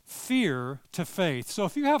fear to faith. So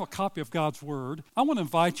if you have a copy of God's Word, I want to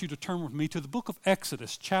invite you to turn with me to the book of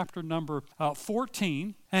Exodus, chapter number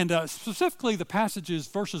 14, and specifically the passages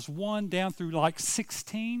verses 1 down through like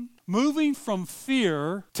 16. Moving from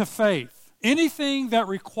fear to faith. Anything that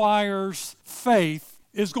requires faith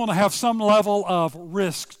is going to have some level of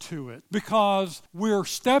risk to it because we're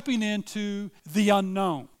stepping into the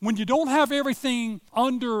unknown. When you don't have everything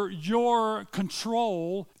under your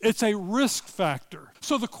control, it's a risk factor.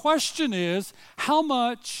 So the question is, how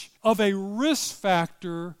much of a risk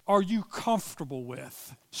factor are you comfortable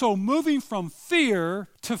with? So moving from fear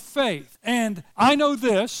to faith. And I know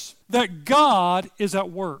this, that God is at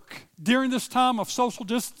work. During this time of social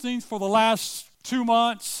distancing for the last 2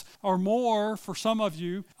 months, or more for some of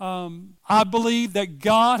you, I believe that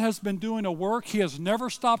God has been doing a work. He has never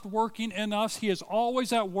stopped working in us. He is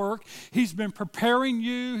always at work. He's been preparing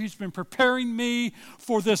you. He's been preparing me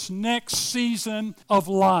for this next season of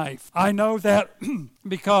life. I know that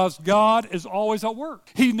because God is always at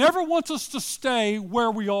work. He never wants us to stay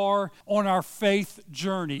where we are on our faith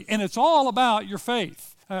journey. And it's all about your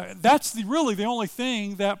faith. That's really the only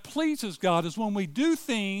thing that pleases God is when we do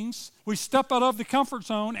things, we step out of the comfort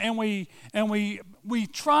zone and we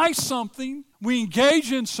try something, we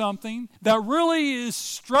engage in something that really is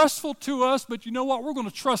stressful to us, but you know what? We're going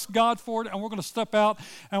to trust God for it and we're going to step out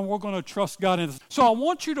and we're going to trust God in it. So I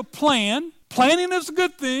want you to plan. Planning is a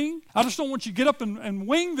good thing. I just don't want you to get up and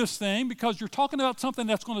wing this thing because you're talking about something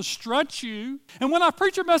that's going to stretch you. And when I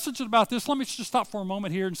preach a message about this, let me just stop for a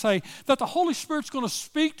moment here and say that the Holy Spirit's going to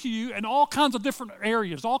speak to you in all kinds of different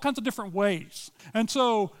areas, all kinds of different ways. And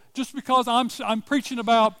so just because I'm preaching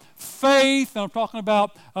about faith and I'm talking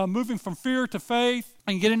about moving from fear to faith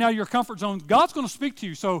and getting out of your comfort zone, God's going to speak to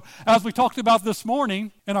you. So as we talked about this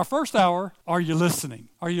morning in our first hour, are you listening?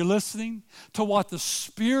 Are you listening to what the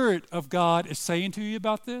Spirit of God is saying to you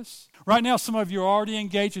about this? Right now, some of you are already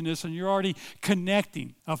engaged in this and you're already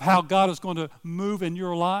connecting of how God is going to move in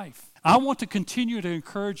your life. I want to continue to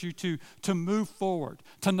encourage you to move forward,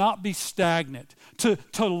 to not be stagnant,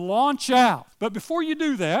 to launch out. But before you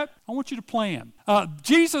do that, I want you to plan.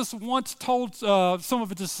 Jesus once told some of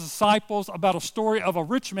his disciples about a story of a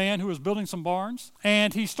rich man who was building some barns,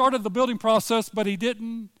 and he started the building process, but he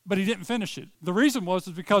didn't finish it. The reason was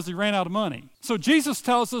because he ran out of money. So Jesus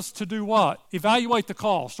tells us to do what? Evaluate the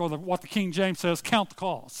cost, or what the King James says, count the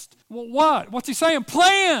cost. Well, what? What's he saying?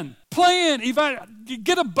 Plan.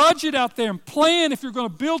 Get a budget out there and plan if you're going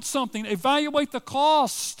to build something. Evaluate the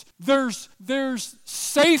cost. There's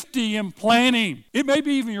safety in planning. It may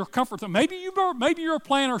be even your comfort zone. Maybe you're a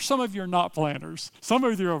planner. Some of you are not planners. Some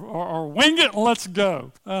of you are wing it and let's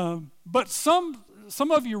go. But some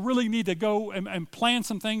of you really need to go and plan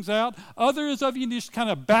some things out. Others of you need to kind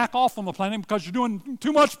of back off on the planning because you're doing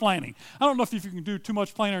too much planning. I don't know if you can do too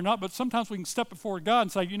much planning or not, but sometimes we can step before God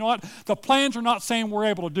and say, you know what? The plans are not saying we're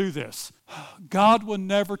able to do this. God will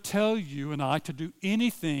never tell you and I to do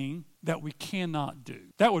anything that we cannot do.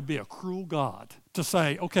 That would be a cruel God to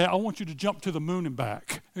say, okay, I want you to jump to the moon and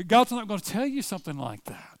back. God's not going to tell you something like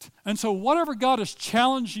that. And so whatever God is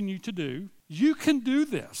challenging you to do, you can do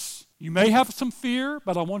this. You may have some fear,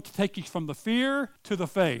 but I want to take you from the fear to the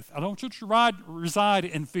faith. I don't want you to reside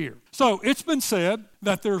in fear. So it's been said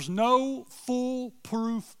that there's no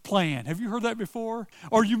foolproof plan. Have you heard that before?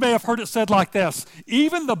 Or you may have heard it said like this: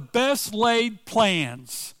 even the best laid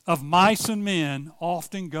plans of mice and men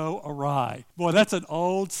often go awry. Boy, that's an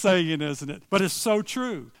old saying, isn't it? But it's so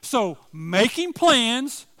true. So making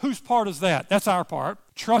plans, whose part is that? That's our part.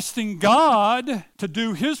 Trusting God to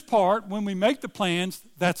do His part when we make the plans,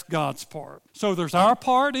 that's God's part. So there's our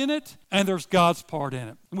part in it, and there's God's part in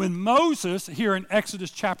it. When Moses, here in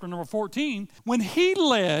Exodus chapter number 14, when he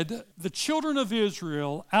led the children of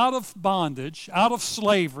Israel out of bondage, out of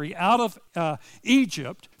slavery, out of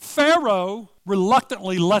Egypt, Pharaoh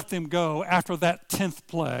reluctantly let them go after that 10th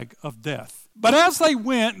plague of death. But as they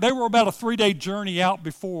went, they were about a 3-day journey out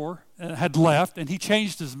before, had left, and he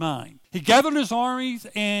changed his mind. He gathered his armies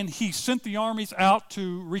and he sent the armies out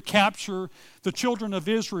to recapture the children of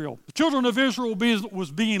Israel. The children of Israel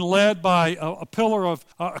was being led by a pillar of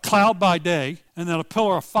a cloud by day and then a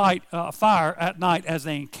pillar of fire at night as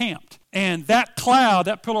they encamped. And that cloud,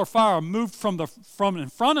 that pillar of fire, moved from in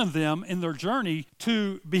front of them in their journey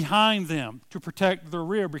to behind them to protect their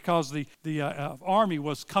rear because the army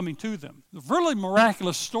was coming to them. A really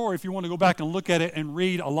miraculous story if you want to go back and look at it and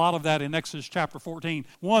read a lot of that in Exodus chapter 14.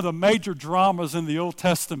 One of the major dramas in the Old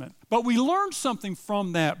Testament. But we learned something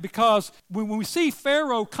from that because when we see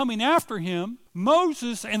Pharaoh coming after him,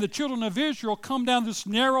 Moses and the children of Israel come down this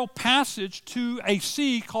narrow passage to a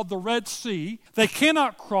sea called the Red Sea. They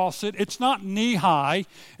cannot cross it. It's not knee-high.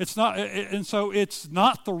 And so it's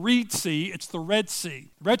not the Reed Sea. It's the Red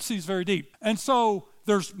Sea. Red Sea is very deep. And so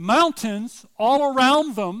there's mountains all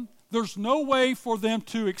around them. There's no way for them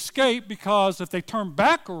to escape because if they turn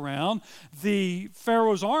back around, the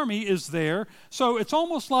Pharaoh's army is there. So it's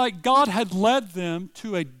almost like God had led them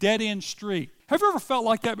to a dead-end street. Have you ever felt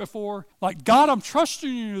like that before? Like, God, I'm trusting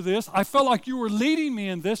you in this. I felt like you were leading me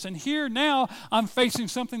in this, and here now I'm facing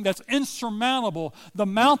something that's insurmountable. The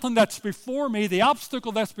mountain that's before me, the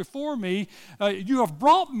obstacle that's before me, you have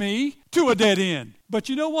brought me to a dead end. But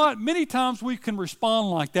you know what? Many times we can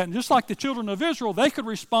respond like that. And just like the children of Israel, they could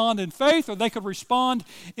respond in faith or they could respond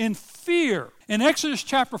in fear. In Exodus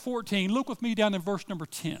chapter 14, look with me down in verse number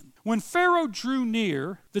 10. When Pharaoh drew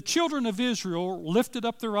near, the children of Israel lifted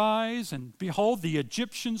up their eyes, and behold, the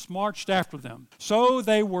Egyptians marched after them. So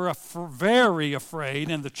they were very afraid,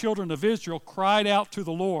 and the children of Israel cried out to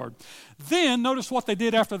the Lord. Then, notice what they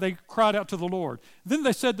did after they cried out to the Lord. Then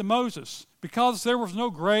they said to Moses, because there was no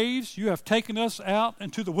graves, you have taken us out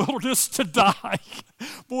into the wilderness to die.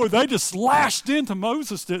 Boy, they just lashed into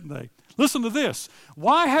Moses, didn't they? Listen to this.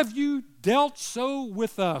 Why have you dealt so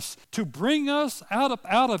with us to bring us out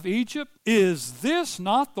of Egypt? Is this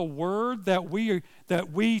not the word that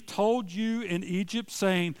we told you in Egypt,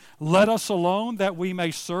 saying, let us alone that we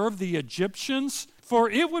may serve the Egyptians? For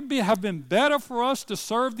it would have been better for us to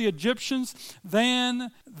serve the Egyptians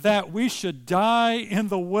than that we should die in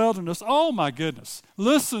the wilderness. Oh my goodness.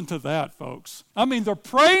 Listen to that, folks. I mean, they're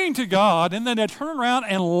praying to God, and then they turn around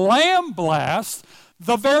and lamb blast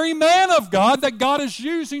the very man of God that God is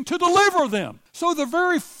using to deliver them. So they're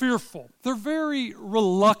very fearful. They're very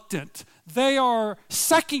reluctant. They are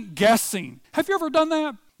second guessing. Have you ever done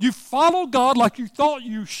that? You follow God like you thought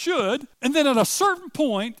you should, and then at a certain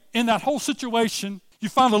point in that whole situation, you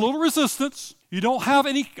find a little resistance. You don't have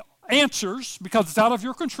any answers because it's out of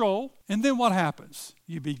your control. And then what happens?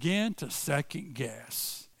 You begin to second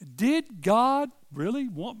guess. Did God really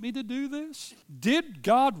want me to do this? Did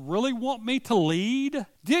God really want me to lead?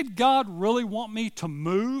 Did God really want me to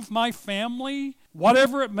move my family?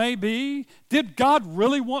 Whatever it may be. Did God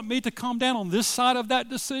really want me to come down on this side of that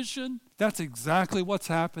decision? That's exactly what's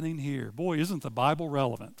happening here. Boy, isn't the Bible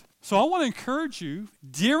relevant? So I want to encourage you,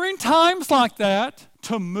 during times like that,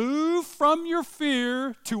 to move from your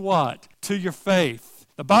fear to what? To your faith.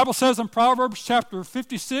 The Bible says in Proverbs chapter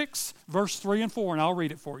 56, verse 3 and 4, and I'll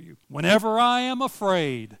read it for you. Whenever I am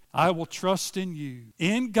afraid, I will trust in you.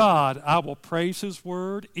 In God, I will praise his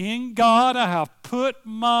word. In God, I have put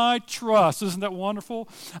my trust. Isn't that wonderful?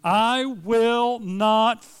 I will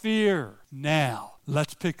not fear. Now,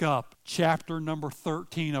 let's pick up chapter number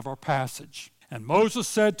 13 of our passage. And Moses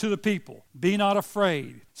said to the people, be not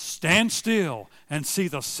afraid, stand still and see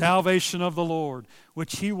the salvation of the Lord,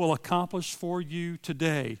 which he will accomplish for you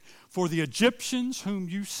today. For the Egyptians whom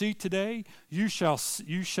you see today, you shall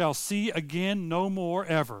see again no more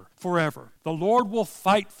ever, forever. The Lord will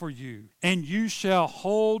fight for you, and you shall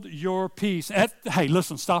hold your peace. Hey,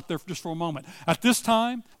 listen, stop there just for a moment. At this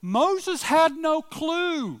time, Moses had no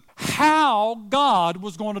clue how God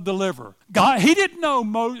was going to deliver. He didn't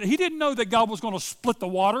know that God was going to split the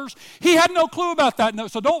waters. He had no clue about that. No,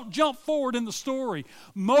 so don't jump forward in the story.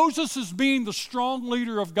 Moses is being the strong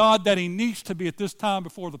leader of God that he needs to be at this time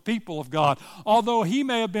before the people of God. Although he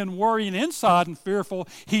may have been worrying inside and fearful,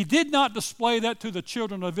 he did not display that to the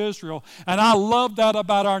children of Israel. And I love that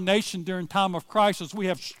about our nation during time of crisis. We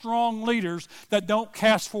have strong leaders that don't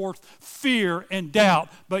cast forth fear and doubt,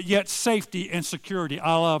 but yet safety and security.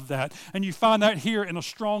 I love that. And you find that here in a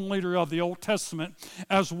strong leader of the Old Testament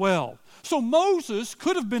as well. So Moses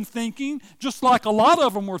could have been thinking, just like a lot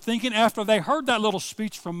of them were thinking after they heard that little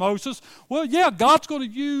speech from Moses, well, yeah, God's going to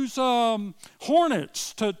use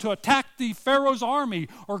hornets to attack the Pharaoh's army,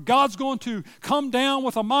 or God's going to come down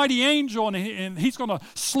with a mighty angel and he's going to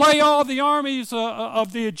slay all the armies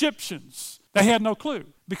of the Egyptians. They had no clue.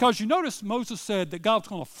 Because you notice Moses said that God's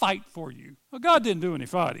going to fight for you. Well, God didn't do any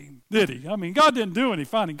fighting, did he? I mean, God didn't do any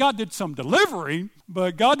fighting. God did some delivering,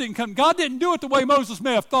 but God didn't do it the way Moses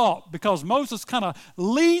may have thought, because Moses kind of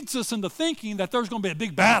leads us into thinking that there's going to be a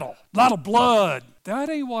big battle, a lot of blood. That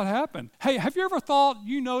ain't what happened. Hey, have you ever thought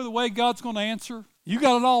you know the way God's going to answer? You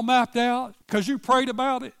got it all mapped out because you prayed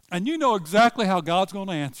about it, and you know exactly how God's going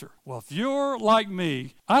to answer. Well, if you're like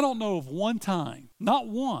me, I don't know of one time, not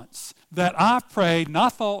once, that I prayed and I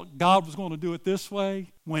thought God was going to do it this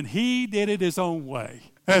way when he did it his own way.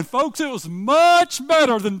 And folks, it was much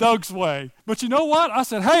better than Doug's way. But you know what? I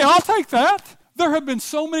said, hey, I'll take that. There have been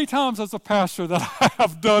so many times as a pastor that I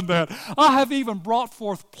have done that. I have even brought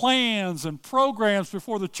forth plans and programs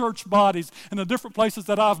before the church bodies in the different places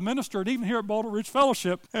that I've ministered, even here at Boulder Ridge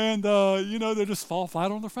Fellowship. And, they just fall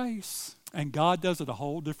flat on their face. And God does it a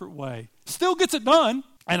whole different way. Still gets it done.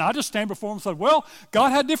 And I just stand before him and say, well, God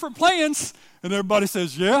had different plans. And everybody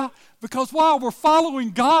says, yeah, because while we're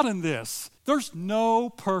following God in this, there's no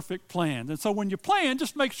perfect plan. And so when you plan,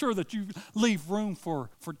 just make sure that you leave room for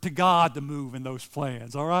God to move in those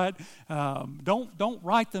plans, all right? Don't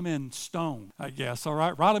write them in stone, I guess, all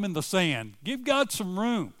right? Write them in the sand. Give God some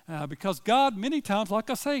room because God, many times, like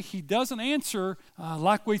I say, he doesn't answer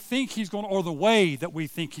like we think he's going to, or the way that we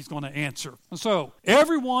think he's going to answer. And so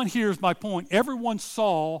everyone, here's my point, everyone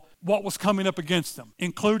saw what was coming up against them,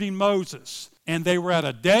 including Moses. And they were at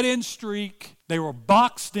a dead-end streak. They were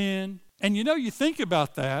boxed in. And you think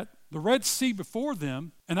about that, the Red Sea before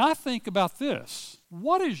them, and I think about this.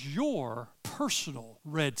 What is your personal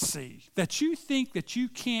Red Sea that you think that you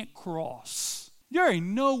can't cross? There ain't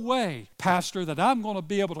no way, Pastor, that I'm going to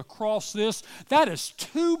be able to cross this. That is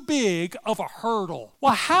too big of a hurdle.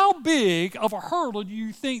 Well, how big of a hurdle do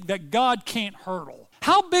you think that God can't hurdle?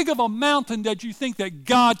 How big of a mountain did you think that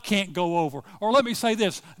God can't go over? Or let me say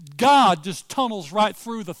this, God just tunnels right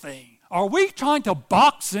through the thing. Are we trying to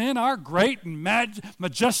box in our great and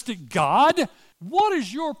majestic God? What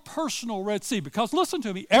is your personal Red Sea? Because listen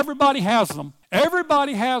to me, everybody has them.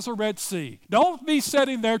 Everybody has a Red Sea. Don't be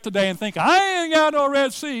sitting there today and think, I ain't got no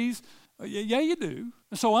Red Seas. Yeah, you do.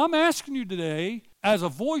 And so I'm asking you today, as a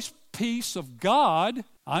voice piece of God,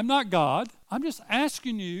 I'm not God. I'm just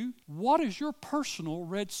asking you, what is your personal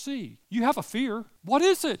Red Sea? You have a fear. What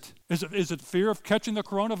is it? Is it fear of catching the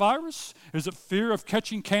coronavirus? Is it fear of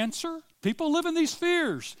catching cancer? People live in these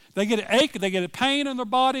fears. They get an ache, they get a pain in their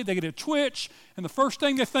body, they get a twitch, and the first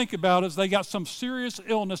thing they think about is they got some serious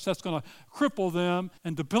illness that's going to cripple them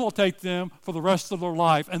and debilitate them for the rest of their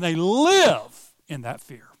life, and they live in that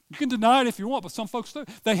fear. You can deny it if you want, but some folks do.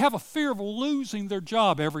 They have a fear of losing their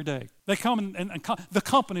job every day. They come and the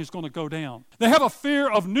company is going to go down. They have a fear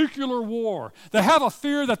of nuclear war. They have a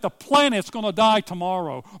fear that the planet's going to die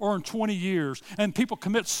tomorrow or in 20 years, and people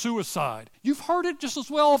commit suicide. You've heard it just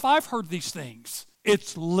as well if I've heard these things.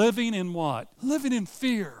 It's living in what? Living in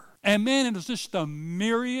fear. And man, it is just a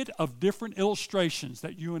myriad of different illustrations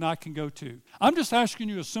that you and I can go to. I'm just asking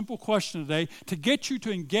you a simple question today to get you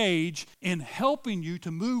to engage in helping you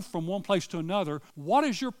to move from one place to another. What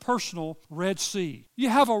is your personal Red Sea? You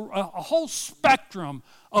have a whole spectrum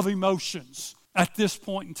of emotions at this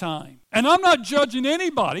point in time. And I'm not judging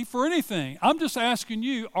anybody for anything. I'm just asking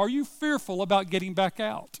you, are you fearful about getting back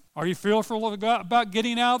out? Are you fearful about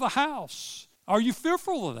getting out of the house? Are you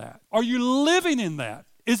fearful of that? Are you living in that?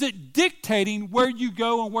 Is it dictating where you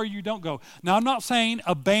go and where you don't go? Now, I'm not saying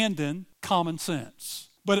abandon common sense,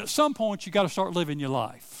 but at some point, you got to start living your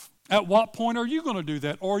life. At what point are you going to do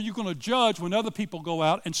that? Or are you going to judge when other people go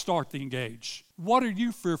out and start to engage? What are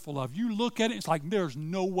you fearful of? You look at it, it's like, there's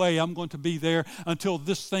no way I'm going to be there until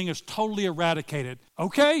this thing is totally eradicated.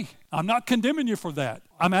 Okay, I'm not condemning you for that.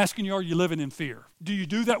 I'm asking you, are you living in fear? Do you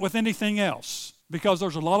do that with anything else? Because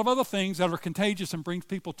there's a lot of other things that are contagious and brings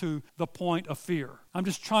people to the point of fear. I'm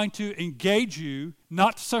just trying to engage you,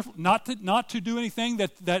 not to do anything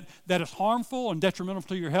that is harmful and detrimental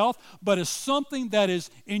to your health, but as something that is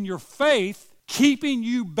in your faith, keeping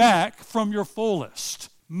you back from your fullest.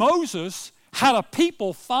 Moses had a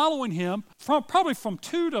people following him probably from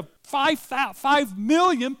 2 to 5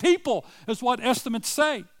 million people is what estimates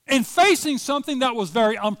say. And facing something that was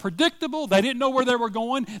very unpredictable, they didn't know where they were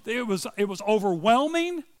going. It was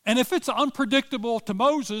overwhelming. And if it's unpredictable to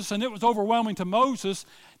Moses and it was overwhelming to Moses,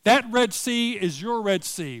 that Red Sea is your Red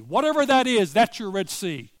Sea. Whatever that is, that's your Red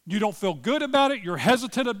Sea. You don't feel good about it. You're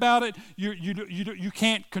hesitant about it. You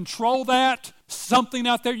can't control that. Something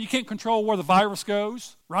out there, you can't control where the virus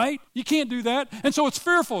goes, right? You can't do that. And so it's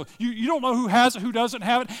fearful. You don't know who has it, who doesn't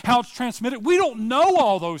have it, how it's transmitted. We don't know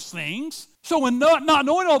all those things. So in not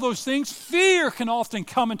knowing all those things, fear can often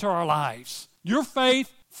come into our lives. Your faith,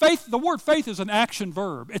 the word faith is an action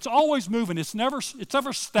verb. It's always moving. It's never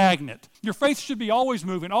stagnant. Your faith should be always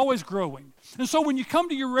moving, always growing. And so when you come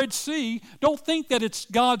to your Red Sea, don't think that it's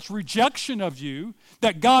God's rejection of you,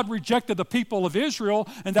 that God rejected the people of Israel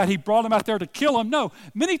and that he brought them out there to kill them. No,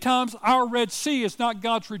 many times our Red Sea is not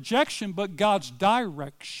God's rejection, but God's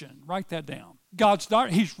direction. Write that down.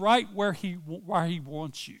 He's right where he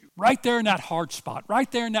wants you. Right there in that hard spot. Right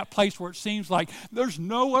there in that place where it seems like there's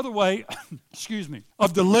no other way,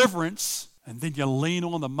 of deliverance. And then you lean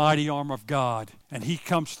on the mighty arm of God, and he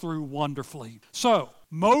comes through wonderfully. So,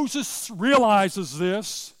 Moses realizes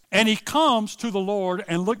this, And he comes to the Lord,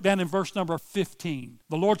 and look down in verse number 15.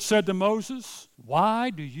 The Lord said to Moses, why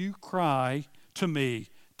do you cry to me?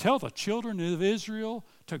 Tell the children of Israel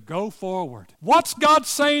to go forward. What's God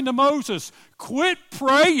saying to Moses? Quit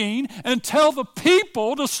praying and tell the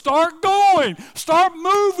people to start going. Start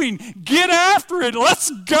moving. Get after it. Let's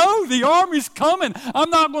go. The army's coming. I'm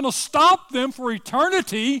not going to stop them for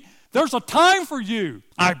eternity. There's a time for you.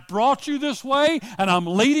 I brought you this way, and I'm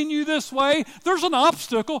leading you this way. There's an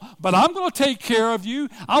obstacle, but I'm going to take care of you.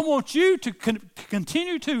 I want you to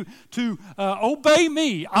continue to obey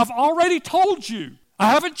me. I've already told you. I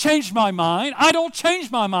haven't changed my mind. I don't change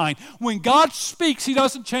my mind. When God speaks, he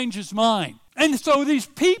doesn't change his mind. And so these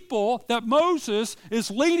people that Moses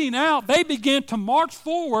is leading out, they begin to march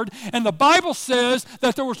forward, and the Bible says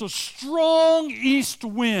that there was a strong east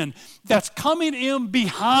wind that's coming in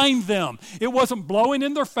behind them. It wasn't blowing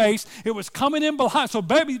in their face, it was coming in behind. So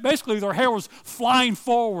basically their hair was flying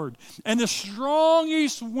forward. And the strong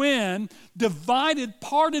east wind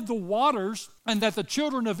parted the waters, and that the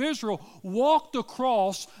children of Israel walked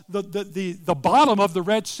across the bottom of the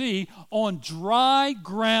Red Sea on dry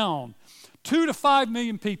ground. 2 to 5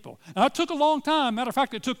 million people. Now, it took a long time. Matter of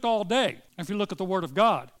fact, it took all day, if you look at the Word of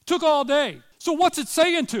God. It took all day. So what's it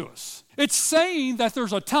saying to us? It's saying that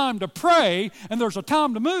there's a time to pray and there's a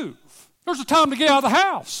time to move. There's a time to get out of the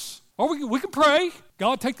house. Or we can pray.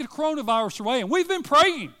 God, take the coronavirus away. And we've been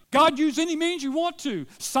praying. God, use any means you want to.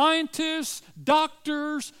 Scientists,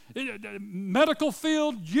 doctors, medical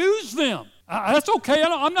field, use them. That's okay.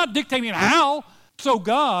 I'm not dictating how. So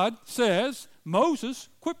God says, Moses,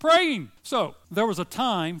 quit praying. So there was a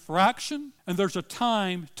time for action and there's a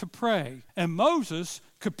time to pray. And Moses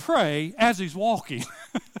could pray as he's walking,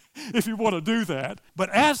 if you want to do that.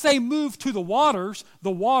 But as they moved to the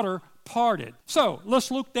water parted. So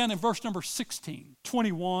let's look down in verse number 16,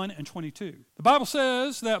 21 and 22. The Bible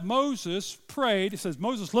says that Moses prayed. It says,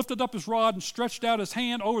 Moses lifted up his rod and stretched out his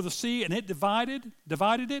hand over the sea, and it divided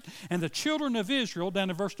it. And the children of Israel,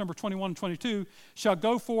 down in verse number 21 and 22, shall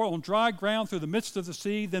go forth on dry ground through the midst of the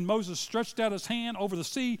sea. Then Moses stretched out his hand over the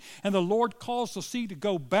sea, and the Lord caused the sea to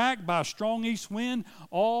go back by a strong east wind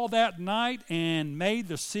all that night, and made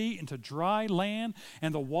the sea into dry land,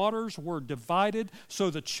 and the waters were divided.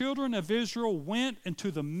 So the children of Israel went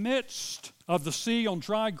into the midst of the sea on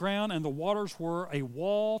dry ground, and the waters were a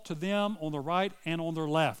wall to them on the right and on their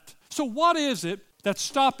left. So what is it that's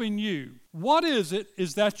stopping you? What is it?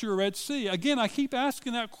 Is that your Red Sea? Again, I keep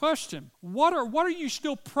asking that question. What are you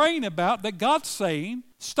still praying about that God's saying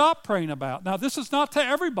stop praying about? Now, this is not to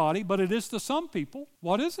everybody, but it is to some people.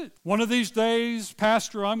 What is it? One of these days,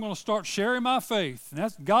 Pastor, I'm going to start sharing my faith.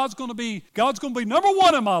 And God's going to be number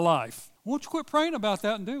one in my life. Won't you quit praying about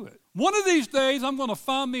that and do it? One of these days, I'm going to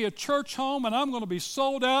find me a church home, and I'm going to be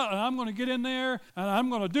sold out, and I'm going to get in there, and I'm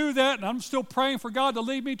going to do that, and I'm still praying for God to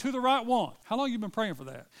lead me to the right one. How long have you been praying for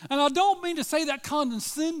that? And I don't mean to say that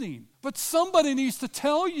condescending, but somebody needs to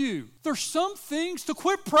tell you there's some things to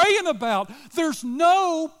quit praying about. There's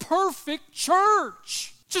no perfect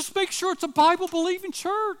church. Just make sure it's a Bible-believing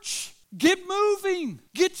church. Get moving.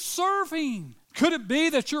 Get serving. Could it be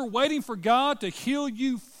that you're waiting for God to heal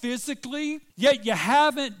you physically, yet you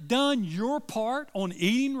haven't done your part on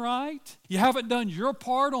eating right? You haven't done your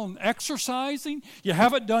part on exercising? You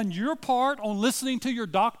haven't done your part on listening to your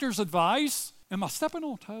doctor's advice? Am I stepping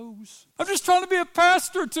on toes? I'm just trying to be a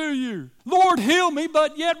pastor to you. Lord, heal me,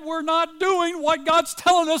 but yet we're not doing what God's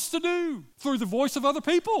telling us to do through the voice of other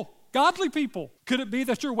people. Godly people. Could it be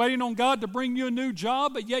that you're waiting on God to bring you a new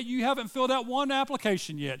job, but yet you haven't filled out one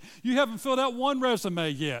application yet? You haven't filled out one resume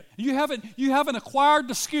yet. You haven't acquired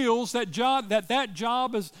the skills that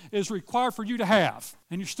job is required for you to have.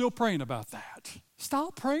 And you're still praying about that.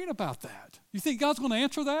 Stop praying about that. You think God's going to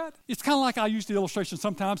answer that? It's kind of like I use the illustration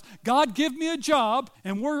sometimes. God, give me a job,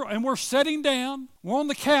 and we're sitting down, we're on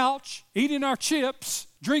the couch, eating our chips,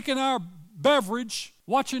 drinking our beverage,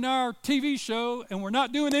 watching our TV show, and we're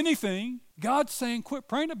not doing anything. God's saying, quit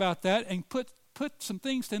praying about that and put some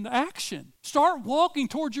things into action. Start walking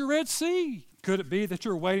towards your Red Sea. Could it be that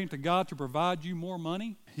you're waiting to God to provide you more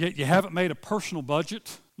money, yet you haven't made a personal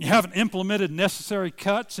budget? You haven't implemented necessary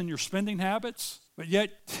cuts in your spending habits? But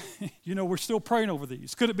yet, we're still praying over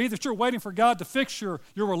these. Could it be that you're waiting for God to fix your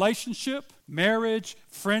relationship, marriage,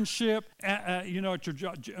 friendship, at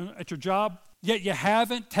your job? Yet you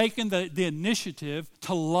haven't taken the initiative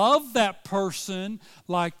to love that person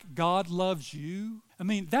like God loves you. I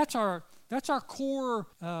mean, that's our core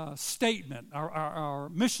statement, our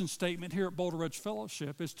mission statement here at Boulder Ridge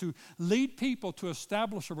Fellowship is to lead people to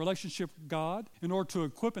establish a relationship with God in order to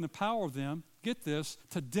equip and empower them get this,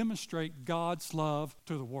 to demonstrate God's love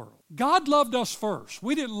to the world. God loved us first.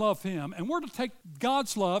 We didn't love him, and we're to take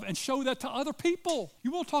God's love and show that to other people.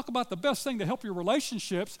 You want to talk about the best thing to help your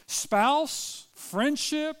relationships, spouse,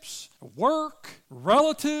 friendships, work,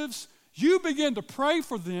 relatives. You begin to pray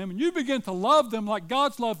for them and you begin to love them like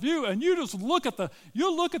God's loved you, and you just look at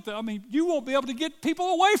you won't be able to get people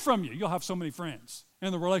away from you. You'll have so many friends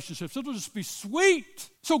in the relationships. It'll just be sweet.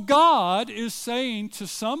 So God is saying to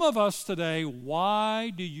some of us today,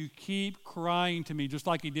 why do you keep crying to me just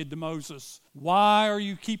like he did to Moses? Why are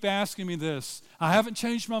you keep asking me this? I haven't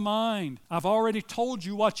changed my mind. I've already told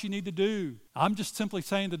you what you need to do. I'm just simply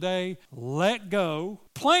saying today, let go,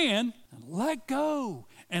 plan, and let go.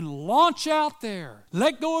 And launch out there.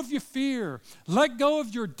 Let go of your fear. Let go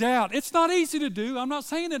of your doubt. It's not easy to do. I'm not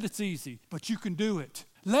saying that it's easy, but you can do it.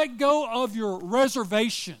 Let go of your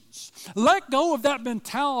reservations. Let go of that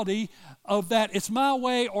mentality of that it's my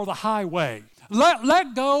way or the highway.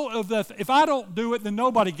 Let go of that if I don't do it, then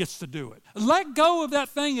nobody gets to do it. Let go of that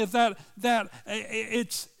thing of that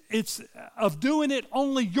it's of doing it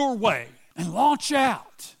only your way, and launch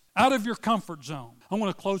out of your comfort zone. I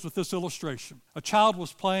want to close with this illustration. A child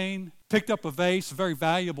was playing, picked up a vase, a very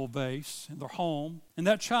valuable vase, in their home, and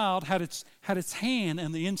that child had its hand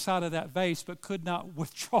in the inside of that vase but could not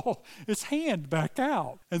withdraw its hand back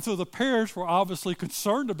out. And so the parents were obviously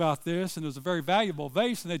concerned about this, and it was a very valuable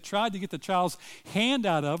vase, and they tried to get the child's hand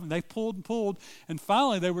out of it, and they pulled and pulled, and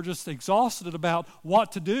finally they were just exhausted about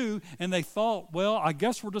what to do, and they thought, well, I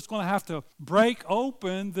guess we're just going to have to break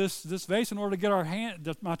open this vase in order to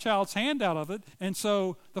get my child's hand out of it. And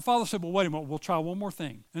so the father said, well, wait a minute, we'll try one more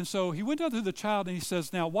thing. And so he went down to the child and he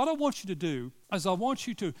says, now what I want you to do is I want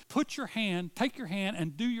you to take your hand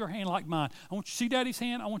and do your hand like mine. I want you to see Daddy's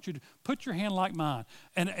hand. I want you to put your hand like mine.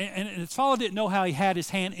 And his father didn't know how he had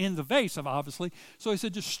his hand in the vase, obviously. So he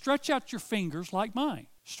said, just stretch out your fingers like mine.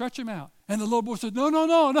 Stretch them out. And the little boy said, no,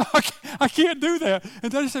 I can't do that.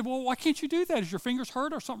 And Daddy said, well, why can't you do that? Is your fingers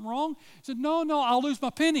hurt or something wrong? He said, no, I'll lose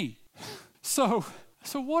my penny. So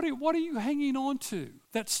what are you hanging on to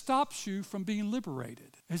that stops you from being liberated?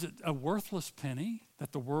 Is it a worthless penny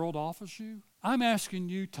that the world offers you? I'm asking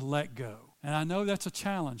you to let go. And I know that's a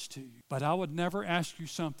challenge to you, but I would never ask you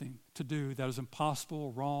something to do that is impossible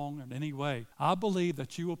or wrong in any way. I believe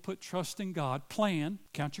that you will put trust in God, plan,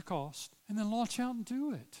 count your cost, and then launch out and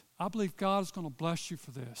do it. I believe God is going to bless you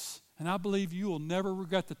for this. And I believe you will never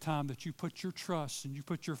regret the time that you put your trust and you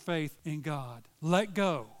put your faith in God. Let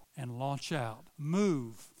go and launch out.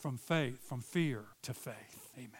 Move from faith, from fear to faith. Amen.